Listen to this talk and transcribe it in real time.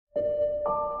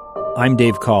I'm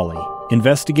Dave Cawley,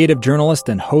 investigative journalist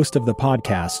and host of the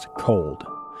podcast Cold.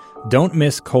 Don't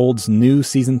miss Cold's new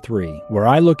Season 3, where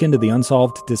I look into the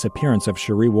unsolved disappearance of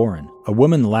Cherie Warren, a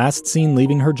woman last seen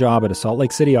leaving her job at a Salt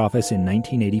Lake City office in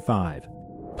 1985.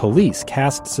 Police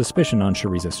cast suspicion on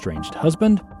Cherie's estranged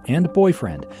husband and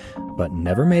boyfriend, but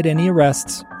never made any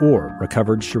arrests or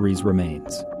recovered Cherie's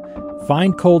remains.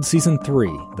 Find Cold Season 3,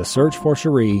 The Search for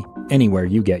Cherie, anywhere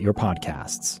you get your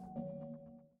podcasts.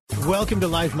 Welcome to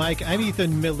Live Mike. I'm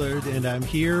Ethan Millard, and I'm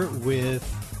here with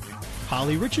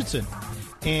Holly Richardson.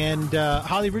 And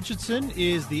Holly Richardson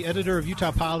is the editor of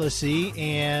Utah Policy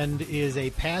and is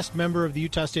a past member of the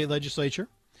Utah State Legislature.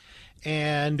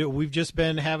 And we've just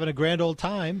been having a grand old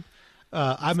time.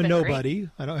 I'm a nobody. Great.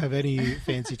 I don't have any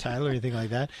fancy title or anything like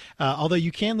that. Although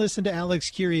you can listen to Alex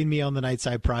Curie and me on the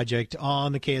Nightside Project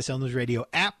on the KSL News Radio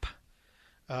app.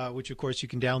 Which, of course, you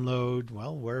can download,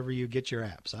 well, wherever you get your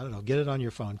apps. I don't know. Get it on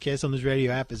your phone. KSL News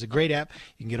Radio app is a great app.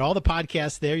 You can get all the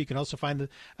podcasts there. You can also find the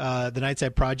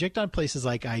Nightside Project on places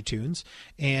like iTunes.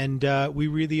 And we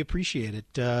really appreciate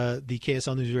it. The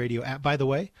KSL News Radio app, by the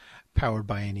way, powered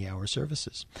by Any Hour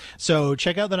Services. So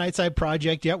check out the Nightside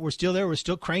Project. Yep, we're still there. We're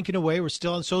still cranking away. We're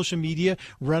still on social media,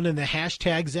 running the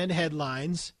hashtags and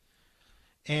headlines.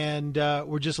 And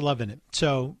we're just loving it.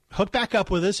 So hook back up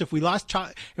with us. If we lost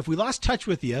touch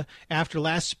with you after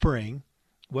last spring,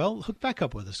 well, hook back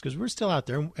up with us because we're still out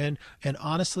there. And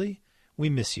honestly, we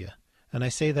miss you. And I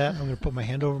say that, I'm going to put my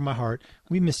hand over my heart.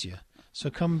 We miss you. So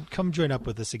come join up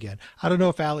with us again. I don't know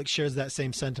if Alex shares that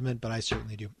same sentiment, but I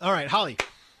certainly do. All right, Holly,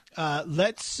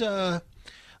 let's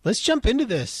jump into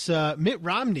this. Mitt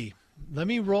Romney. Let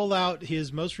me roll out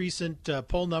his most recent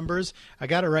poll numbers. I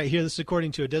got it right here. This is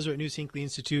according to a Deseret News Hinckley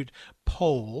Institute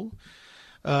poll.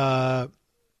 Romney's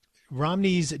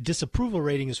disapproval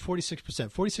rating is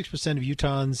 46%. 46% of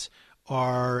Utahns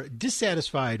are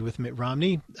dissatisfied with Mitt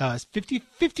Romney.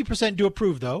 50% do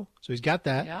approve, though, so he's got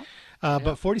that. Yeah.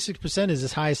 But 46% is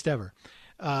his highest ever.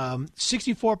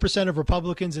 64% of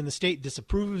Republicans in the state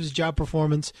disapprove of his job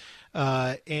performance,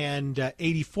 and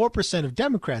 84% of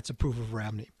Democrats approve of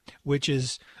Romney, which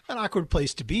is an awkward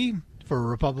place to be for a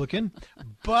Republican.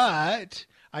 But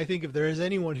I think if there is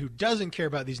anyone who doesn't care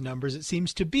about these numbers, it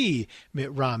seems to be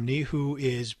Mitt Romney, who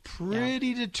is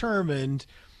pretty determined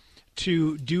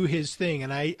to do his thing.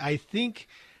 And I think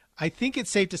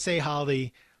it's safe to say,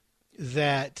 Holly,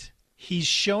 that he's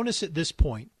shown us at this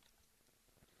point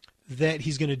that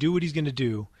he's going to do what he's going to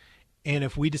do. And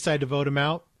if we decide to vote him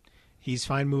out, he's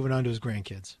fine moving on to his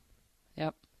grandkids.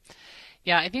 Yep.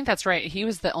 Yeah, I think that's right. He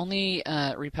was the only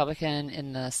Republican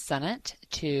in the Senate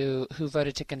who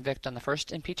voted to convict on the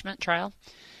first impeachment trial.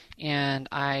 And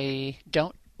I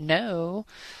don't know.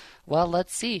 Well,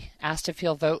 let's see. Asked if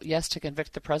he'll vote yes to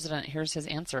convict the president. Here's his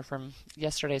answer from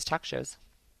yesterday's talk shows.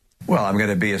 Well, I'm going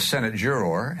to be a Senate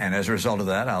juror, and as a result of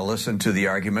that, I'll listen to the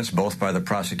arguments both by the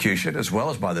prosecution as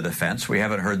well as by the defense. We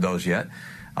haven't heard those yet.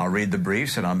 I'll read the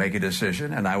briefs, and I'll make a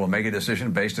decision, and I will make a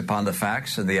decision based upon the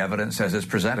facts and the evidence as it's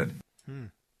presented.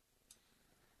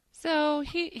 So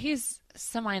he's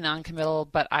semi-non-committal,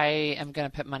 but I am going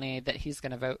to put money that he's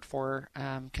going to vote for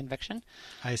conviction.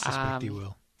 I suspect he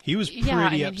will. He was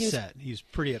pretty upset. He was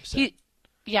pretty upset.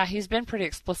 He's been pretty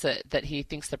explicit that he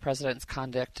thinks the president's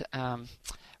conduct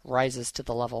rises to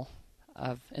the level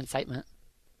of incitement.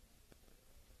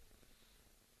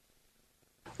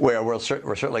 Well, we're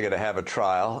certainly going to have a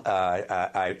trial.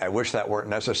 I wish that weren't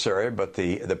necessary, but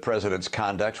the president's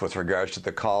conduct with regards to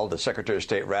the call to Secretary of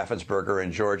State Raffensperger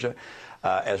in Georgia,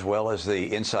 as well as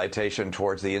the incitation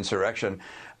towards the insurrection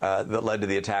that led to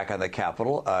the attack on the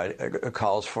Capitol,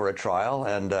 calls for a trial.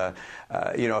 And,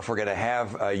 if we're going to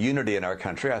have unity in our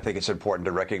country, I think it's important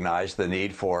to recognize the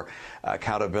need for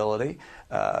accountability,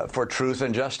 for truth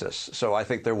and justice. So I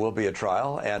think there will be a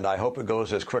trial, and I hope it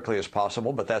goes as quickly as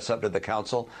possible, but that's up to the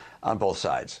counsel on both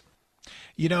sides.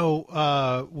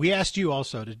 We asked you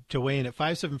also to weigh in at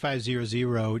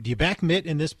 57500. Do you back Mitt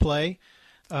in this play?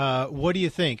 What do you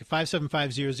think?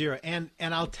 57500. And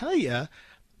I'll tell you,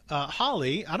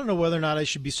 Holly, I don't know whether or not I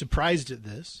should be surprised at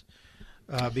this,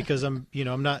 because I'm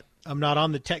not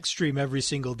on the text stream every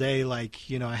single day like,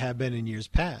 I have been in years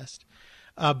past.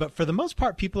 But for the most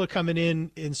part, people are coming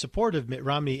in support of Mitt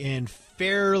Romney, and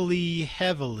fairly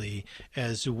heavily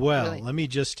as well. Really? Let me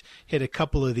just hit a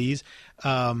couple of these.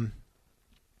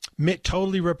 Mitt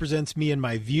totally represents me and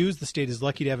my views. The state is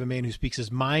lucky to have a man who speaks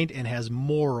his mind and has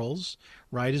morals.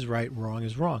 Right is right, wrong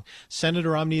is wrong.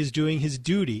 Senator Romney is doing his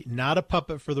duty, not a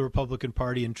puppet for the Republican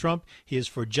Party and Trump. He is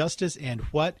for justice and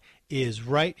what is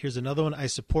right. Here's another one. I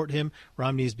support him.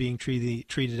 Romney is being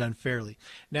treated unfairly.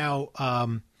 Now,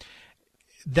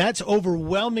 that's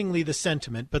overwhelmingly the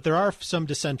sentiment, but there are some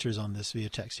dissenters on this via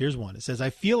text. Here's one. It says, I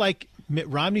feel like Mitt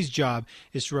Romney's job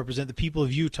is to represent the people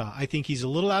of Utah. I think he's a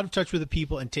little out of touch with the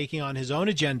people and taking on his own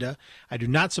agenda. I do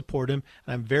not support him,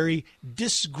 and I'm very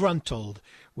disgruntled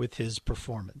with his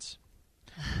performance.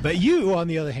 But you, on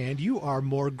the other hand, you are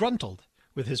more gruntled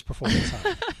with his performance.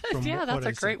 Yeah, that's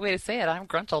a great way to say it. I'm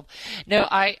gruntled. No,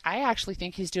 I actually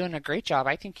think he's doing a great job.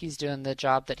 I think he's doing the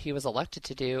job that he was elected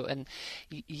to do. And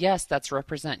yes, that's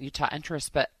represent Utah interests,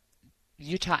 but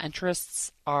Utah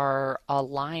interests are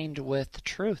aligned with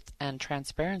truth and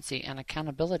transparency and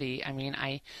accountability. I mean,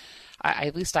 I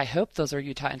at least I hope those are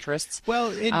Utah interests.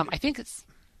 Well, I think it's...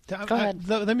 Go ahead.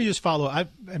 Let me just follow.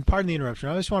 And pardon the interruption.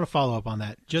 I just want to follow up on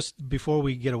that just before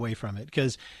we get away from it,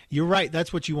 because you're right.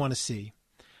 That's what you want to see.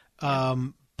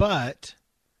 But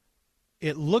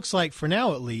it looks like, for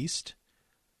now at least,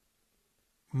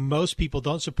 most people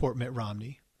don't support Mitt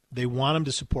Romney. They want him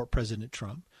to support President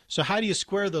Trump. So how do you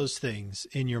square those things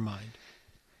in your mind?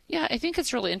 Yeah, I think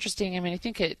it's really interesting. I mean, I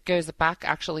think it goes back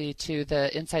actually to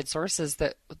the inside sources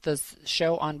that the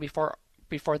show on before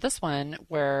this one,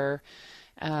 where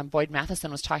Boyd Matheson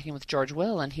was talking with George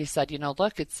Will, and he said,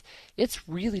 look, it's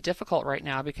really difficult right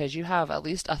now because you have at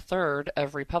least a third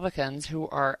of Republicans who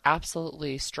are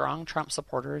absolutely strong Trump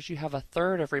supporters. You have a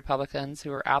third of Republicans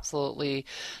who are absolutely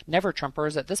never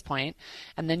Trumpers at this point,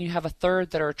 and then you have a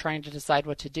third that are trying to decide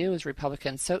what to do as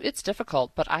Republicans. So it's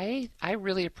difficult, but I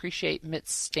really appreciate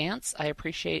Mitt's stance. I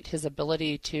appreciate his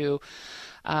ability to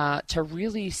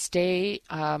really stay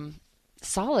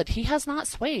solid. He has not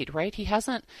swayed, right? He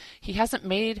hasn't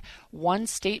made one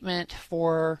statement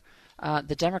for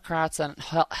the Democrats and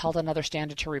held another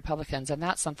standard to Republicans, and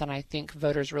that's something I think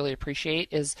voters really appreciate,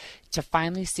 is to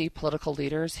finally see political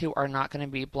leaders who are not going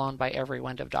to be blown by every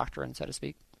wind of doctrine, so to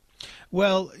speak.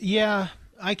 Well, yeah,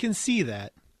 I can see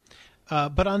that.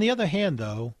 But on the other hand,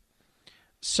 though,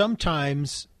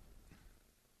 sometimes,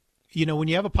 when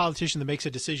you have a politician that makes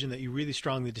a decision that you really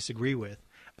strongly disagree with,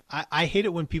 I hate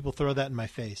it when people throw that in my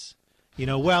face.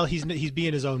 Well, he's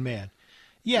being his own man.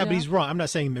 Yeah, but he's wrong. I'm not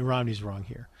saying Mitt Romney's wrong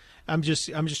here. I'm just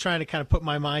trying to kind of put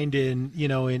my mind in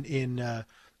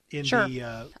Sure.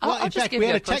 the. I'll in fact, we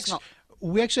had a text.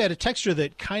 We actually had a texter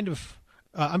that kind of.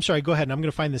 I'm sorry. Go ahead. I'm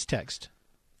going to find this text.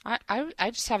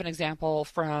 I just have an example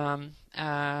from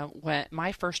when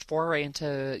my first foray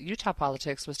into Utah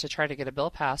politics was to try to get a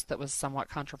bill passed that was somewhat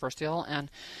controversial. And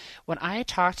when I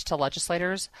talked to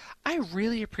legislators, I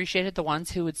really appreciated the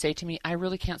ones who would say to me, I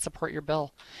really can't support your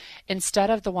bill, instead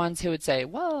of the ones who would say,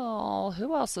 well,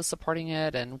 who else is supporting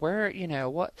it, and where,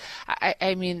 what.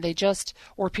 I mean, they just,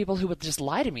 or people who would just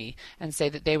lie to me and say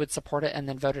that they would support it and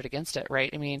then voted against it, right?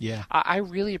 I mean, yeah. I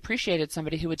really appreciated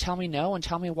somebody who would tell me no and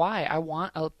tell me why. I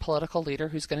want a political leader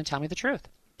who's going to tell me the truth.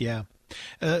 Yeah.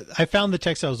 I found the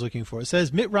text I was looking for. It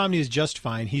says, Mitt Romney is just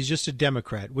fine. He's just a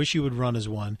Democrat. Wish he would run as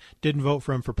one. Didn't vote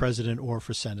for him for president or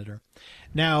for senator.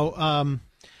 Now,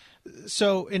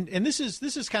 so this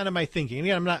is kind of my thinking.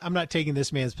 Again, I'm not taking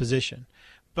this man's position,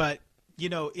 but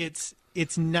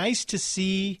it's nice to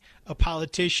see a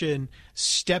politician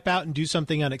step out and do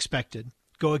something unexpected,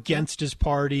 go against his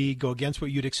party, go against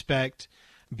what you'd expect,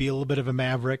 be a little bit of a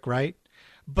maverick, right?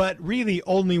 But really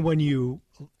only when you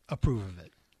approve of it.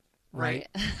 Right.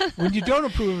 When you don't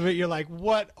approve of it, you're like,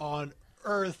 what on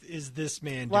earth is this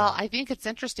man doing? Well, I think it's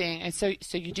interesting. And so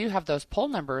you do have those poll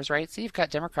numbers, right? So you've got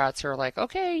Democrats who are like,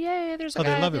 okay, yay, there's a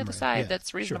guy on the other side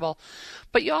that's reasonable. Sure.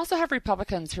 But you also have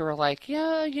Republicans who are like,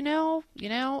 yeah,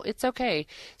 it's okay.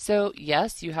 So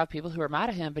yes, you have people who are mad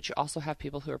at him, but you also have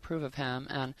people who approve of him.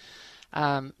 And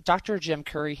Dr. Jim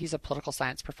Curry, he's a political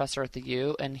science professor at the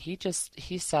U, and he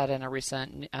said in a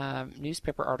recent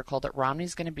newspaper article that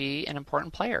Romney's going to be an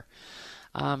important player.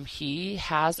 He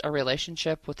has a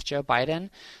relationship with Joe Biden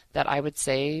that I would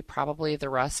say probably the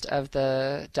rest of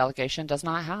the delegation does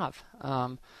not have.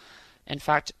 In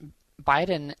fact,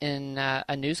 Biden, in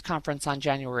a news conference on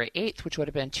January 8th, which would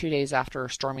have been 2 days after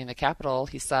storming the Capitol,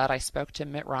 he said, I spoke to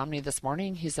Mitt Romney this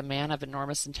morning. He's a man of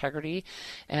enormous integrity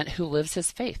and who lives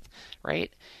his faith,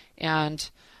 right?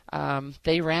 And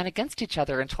they ran against each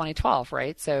other in 2012,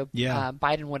 right? So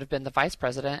Biden would have been the vice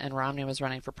president and Romney was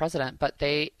running for president, but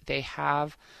they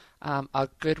have a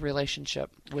good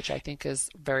relationship, which I think is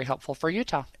very helpful for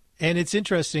Utah. And it's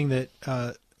interesting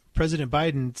that President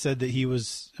Biden said that he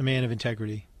was a man of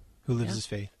integrity who lives his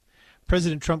faith.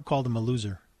 President Trump called him a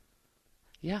loser.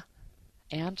 Yeah.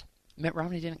 And Mitt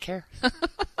Romney didn't care.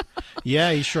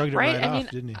 Yeah, he shrugged it right off,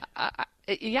 didn't he?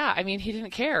 He didn't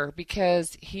care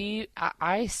because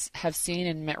I have seen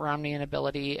in Mitt Romney an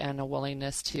ability and a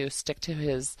willingness to stick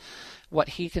to what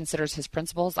he considers his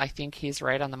principles. I think he's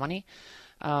right on the money.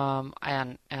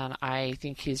 and I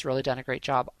think he's really done a great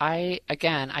job. I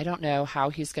don't know how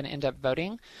he's going to end up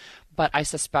voting, but I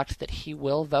suspect that he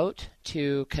will vote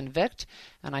to convict,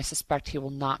 and I suspect he will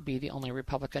not be the only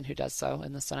Republican who does so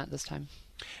in the Senate this time.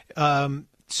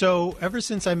 So ever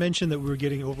since I mentioned that we were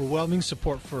getting overwhelming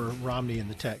support for Romney in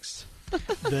the text,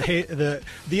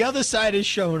 the other side has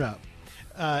shown up.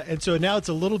 And so now it's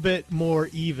a little bit more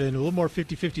even, a little more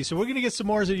 50-50. So we're going to get some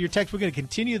more of your text. We're going to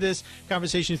continue this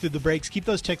conversation through the breaks. Keep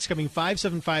those texts coming,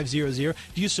 57500.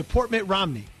 Do you support Mitt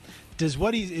Romney? Does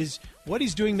what he's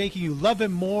doing making you love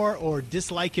him more or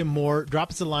dislike him more?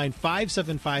 Drop us a line,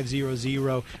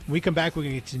 57500. When we come back, we're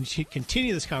going to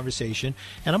continue this conversation.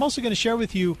 And I'm also going to share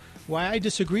with you why I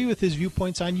disagree with his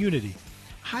viewpoints on unity.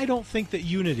 I don't think that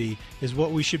unity is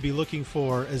what we should be looking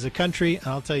for as a country, and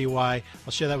I'll tell you why.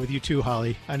 I'll share that with you too,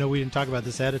 Holly. I know we didn't talk about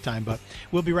this ahead of time, but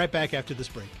we'll be right back after this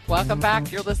break. Welcome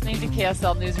back. You're listening to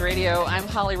KSL News Radio. I'm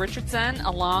Holly Richardson,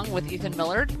 along with Ethan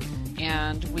Millard,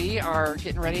 and we are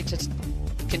getting ready to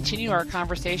continue our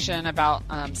conversation about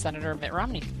Senator Mitt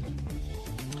Romney.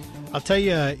 I'll tell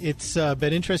you, it's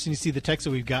been interesting to see the text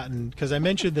that we've gotten, because I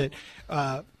mentioned that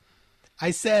I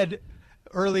said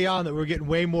early on that we're getting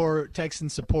way more text in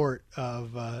support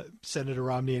of Senator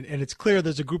Romney, and it's clear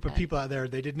there's a group of people out there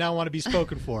they did not want to be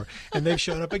spoken for, and they've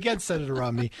shown up against Senator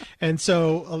Romney. And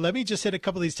so let me just hit a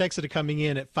couple of these texts that are coming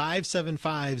in at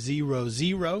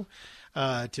 57500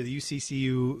 to the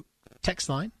UCCU text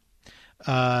line.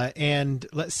 And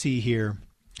let's see here.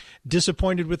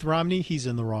 Disappointed with Romney? He's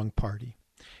in the wrong party.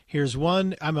 Here's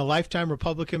one. I'm a lifetime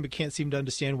Republican, but can't seem to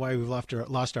understand why we've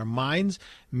lost our minds.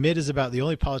 Mitt is about the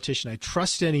only politician I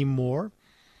trust anymore.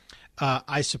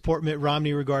 I support Mitt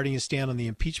Romney regarding his stand on the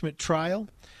impeachment trial.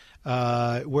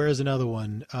 Where is another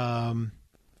one?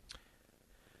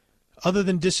 Other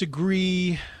than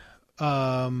disagree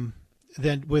then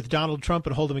with Donald Trump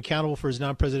and hold him accountable for his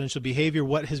non-presidential behavior,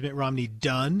 what has Mitt Romney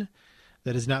done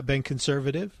that has not been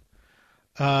conservative?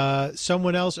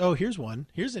 Someone else. Oh, here's one.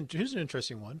 Here's an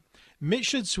interesting one. Mitt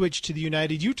should switch to the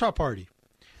United Utah Party,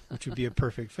 which would be a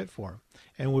perfect fit for him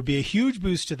and would be a huge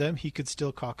boost to them. He could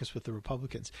still caucus with the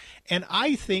Republicans. And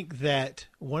I think that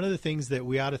one of the things that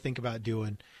we ought to think about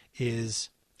doing is,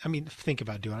 I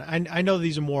know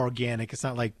these are more organic. It's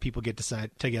not like people get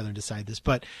together and decide this,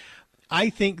 but I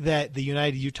think that the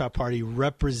United Utah Party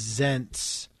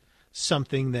represents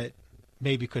something that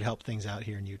maybe could help things out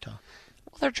here in Utah.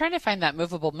 Well, they're trying to find that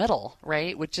movable middle,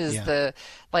 right? Which is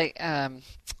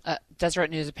Deseret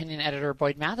News opinion editor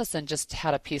Boyd Matheson just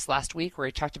had a piece last week where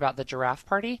he talked about the Giraffe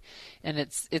Party, and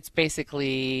it's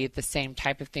basically the same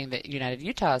type of thing that United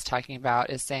Utah is talking about,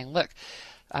 is saying, look,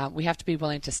 we have to be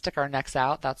willing to stick our necks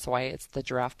out. That's why it's the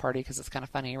Giraffe Party, because it's kind of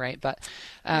funny, right? But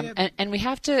and we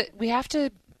have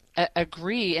to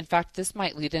agree. In fact, this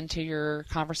might lead into your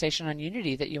conversation on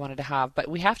unity that you wanted to have, but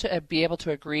we have to be able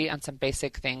to agree on some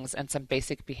basic things and some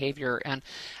basic behavior. And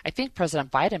I think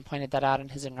President Biden pointed that out in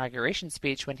his inauguration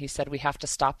speech when he said we have to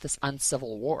stop this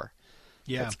uncivil war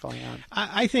that's going on.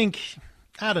 I think,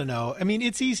 I don't know. I mean,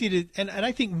 it's easy to, and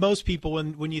I think most people,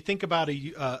 when you think about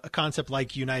a concept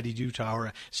like United Utah or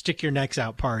a stick your necks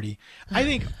out party, I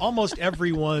think almost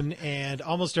everyone and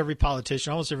almost every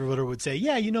politician, almost every voter would say,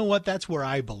 yeah, you know what, that's where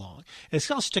I belong.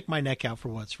 I'll stick my neck out for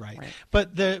what's right.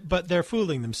 But they're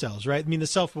fooling themselves, right? I mean, the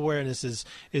self-awareness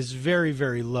is very,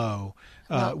 very low.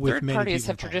 With third many parties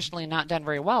have involved. traditionally not done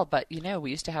very well, but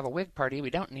we used to have a Whig party. We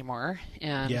don't anymore.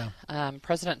 And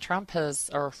President Trump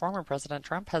former President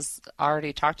Trump has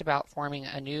already talked about forming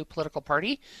a new political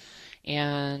party.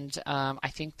 And I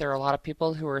think there are a lot of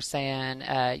people who are saying,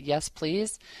 yes,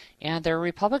 please. And there are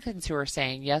Republicans who are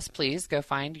saying, yes, please, go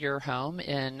find your home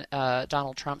in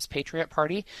Donald Trump's Patriot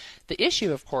Party. The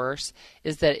issue, of course,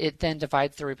 is that it then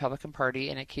divides the Republican Party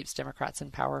and it keeps Democrats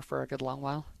in power for a good long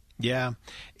while. Yeah,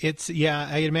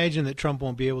 I imagine that Trump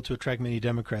won't be able to attract many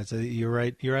Democrats. You're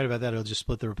right about that. It'll just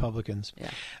split the Republicans.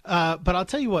 Yeah. But I'll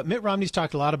tell you what, Mitt Romney's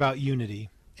talked a lot about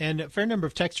unity, and a fair number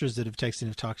of texters that have texted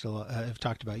have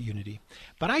talked about unity.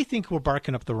 But I think we're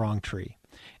barking up the wrong tree.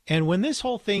 And when this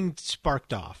whole thing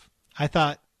sparked off, I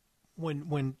thought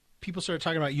when people started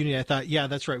talking about unity, I thought, yeah,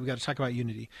 that's right, we got to talk about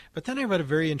unity. But then I read a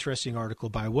very interesting article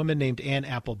by a woman named Ann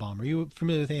Applebaum. Are you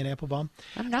familiar with Ann Applebaum?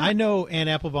 I'm not. I know Ann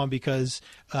Applebaum because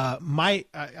I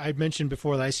mentioned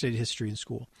before that I studied history in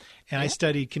school, and I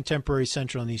studied contemporary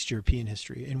Central and East European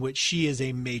history, in which she is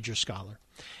a major scholar.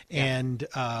 And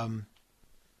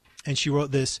she wrote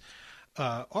this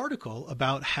article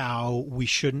about how we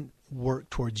shouldn't work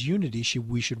towards unity,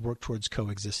 we should work towards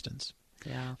coexistence.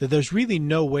 Yeah. That there's really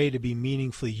no way to be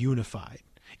meaningfully unified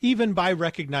even by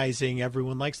recognizing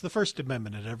everyone likes the First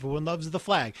Amendment and everyone loves the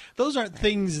flag. Those aren't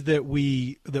things that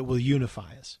will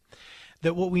unify us.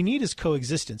 That what we need is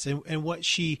coexistence. And what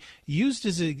she used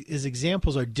as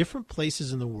examples are different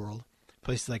places in the world,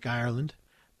 places like Ireland,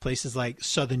 places like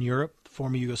Southern Europe,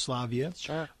 former Yugoslavia,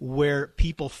 sure, where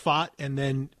people fought and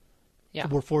then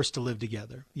were forced to live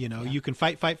together. You can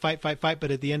fight,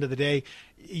 but at the end of the day,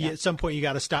 at some point you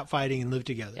got to stop fighting and live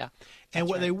together. Yeah. And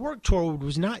what they worked toward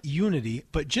was not unity,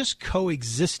 but just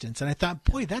coexistence. And I thought,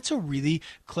 boy, that's a really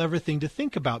clever thing to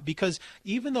think about, because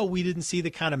even though we didn't see the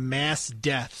kind of mass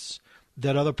deaths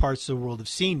that other parts of the world have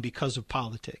seen because of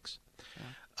politics,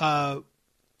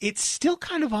 it's still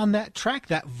kind of on that track.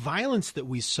 That violence that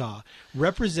we saw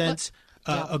represents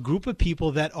a group of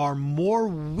people that are more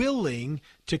willing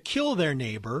to kill their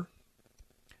neighbor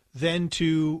than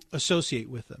to associate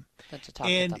with them. To talk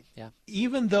and with them. Yeah.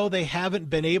 Even though they haven't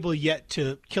been able yet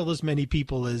to kill as many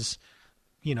people as,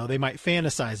 they might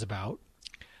fantasize about,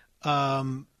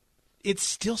 it's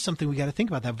still something we got to think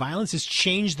about. That violence has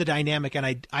changed the dynamic, and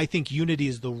I think unity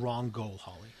is the wrong goal,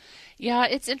 Holly. Yeah,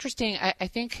 it's interesting. I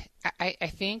think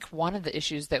one of the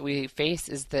issues that we face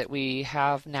is that we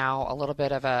have now a little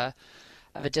bit of a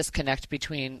disconnect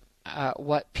between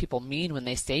what people mean when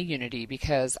they say unity,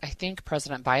 because I think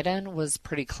President Biden was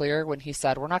pretty clear when he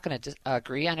said we're not going to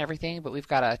agree on everything, but we've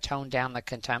got to tone down the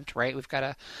contempt, right? We've got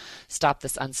to stop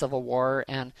this uncivil war.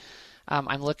 And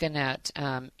I'm looking at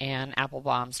Ann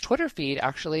Applebaum's Twitter feed,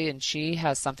 actually, and she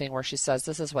has something where she says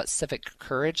this is what civic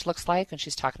courage looks like, and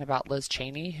she's talking about Liz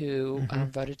Cheney, who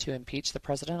voted to impeach the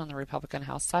president on the Republican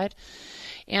House side.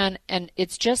 And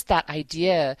it's just that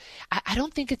idea. I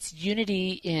don't think it's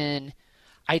unity in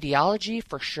ideology,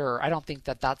 for sure. I don't think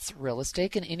that that's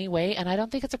realistic in any way, and I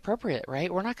don't think it's appropriate,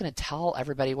 right? We're not going to tell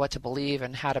everybody what to believe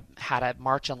and how to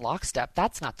march in lockstep.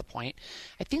 That's not the point.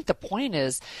 I think the point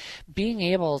is being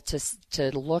able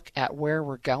to look at where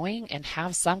we're going and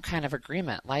have some kind of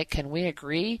agreement. Like, can we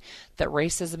agree that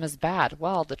racism is bad?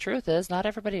 Well, the truth is not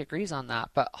everybody agrees on that,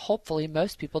 but hopefully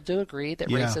most people do agree that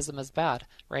racism is bad,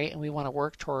 right? And we want to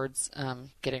work towards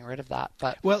getting rid of that.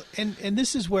 But well, and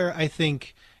this is where I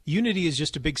think unity is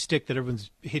just a big stick that everyone's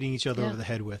hitting each other over the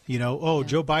head with.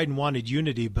 Joe Biden wanted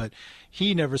unity, but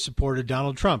he never supported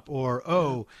Donald Trump.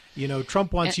 Or,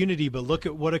 Trump wants unity, but look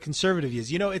at what a conservative he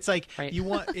is. It's like you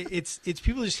want it's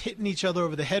people just hitting each other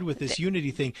over the head with this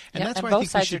unity thing, and that's why I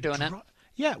think we should doing it.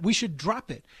 Yeah, we should drop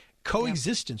it.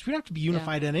 Coexistence. We don't have to be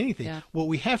unified on anything. Yeah. What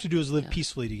we have to do is live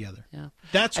peacefully together. Yeah.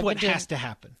 That's what has to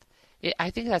happen.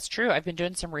 I think that's true. I've been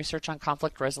doing some research on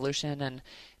conflict resolution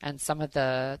and some of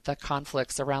the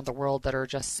conflicts around the world that are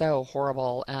just so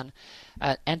horrible and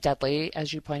deadly,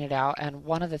 as you pointed out. And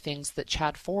one of the things that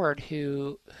Chad Ford,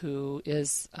 who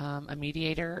is a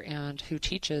mediator and who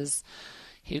teaches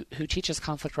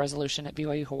conflict resolution at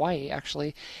BYU Hawaii,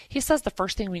 actually, he says the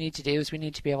first thing we need to do is we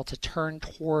need to be able to turn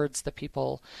towards the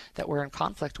people that we're in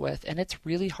conflict with, and it's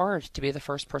really hard to be the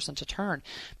first person to turn.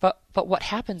 But what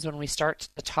happens when we start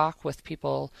to talk with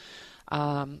people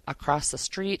across the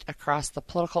street, across the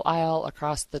political aisle,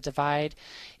 across the divide,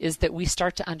 is that we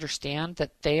start to understand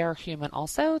that they are human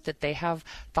also, that they have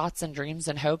thoughts and dreams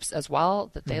and hopes as well,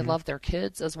 that they love their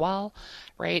kids as well,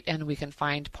 right? And we can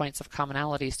find points of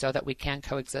commonality so that we can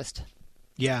coexist.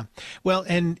 Yeah. Well,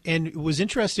 and it was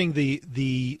interesting,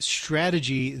 the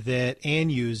strategy that Anne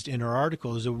used in her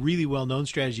article is a really well-known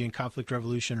strategy in conflict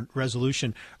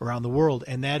resolution around the world,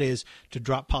 and that is to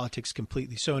drop politics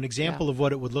completely. So an example of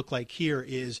what it would look like here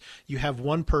is you have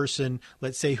one person,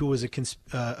 let's say, who was a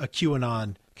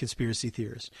QAnon conspiracy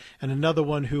theorist, and another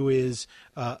one who is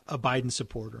a Biden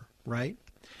supporter, right?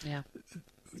 Yeah.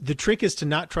 The trick is to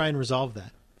not try and resolve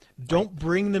that. Don't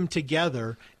bring them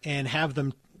together and have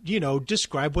them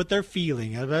describe what they're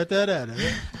feeling. Not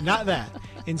that.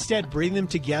 Instead, bring them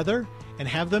together and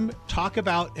have them talk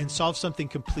about and solve something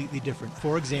completely different.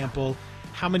 For example,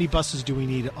 how many buses do we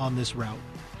need on this route?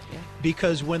 Yeah.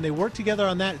 Because when they work together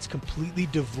on that, it's completely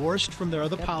divorced from their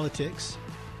other politics.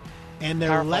 And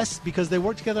they're less, because they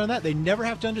work together on that, they never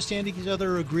have to understand each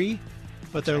other or agree,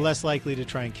 but they're less likely to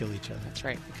try and kill each other. That's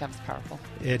right. It becomes powerful.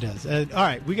 It does. All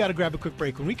right. We got to grab a quick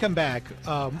break. When we come back,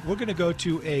 we're going to go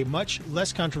to a much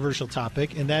less controversial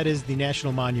topic, and that is the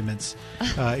national monuments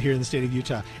here in the state of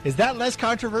Utah. Is that less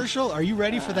controversial? Are you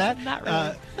ready for that? Not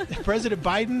really. President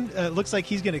Biden looks like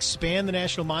he's going to expand the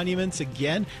national monuments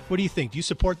again. What do you think? Do you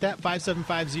support that?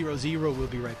 57500. We'll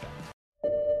be right back.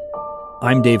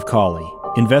 I'm Dave Cawley,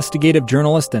 investigative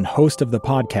journalist and host of the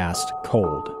podcast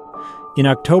Cold. In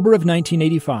October of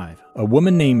 1985, a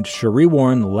woman named Cherie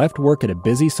Warren left work at a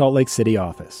busy Salt Lake City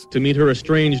office to meet her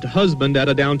estranged husband at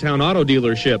a downtown auto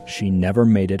dealership. She never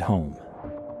made it home.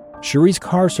 Cherie's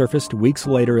car surfaced weeks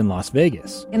later in Las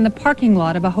Vegas. In the parking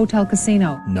lot of a hotel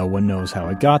casino. No one knows how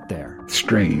it got there.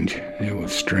 Strange. It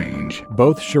was strange.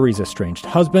 Both Cherie's estranged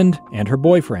husband and her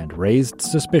boyfriend raised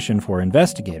suspicion for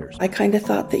investigators. I kind of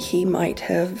thought that he might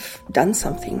have done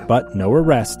something. But no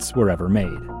arrests were ever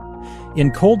made. In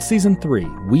Cold Season 3,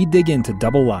 we dig into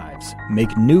double lives,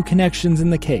 make new connections in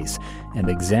the case, and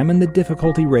examine the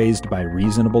difficulty raised by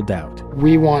reasonable doubt.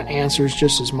 We want answers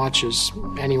just as much as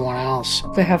anyone else.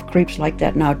 They have creeps like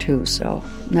that now too, so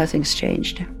nothing's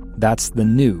changed. That's the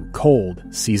new Cold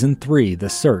Season 3, The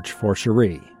Search for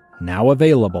Cherie, now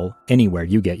available anywhere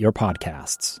you get your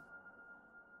podcasts.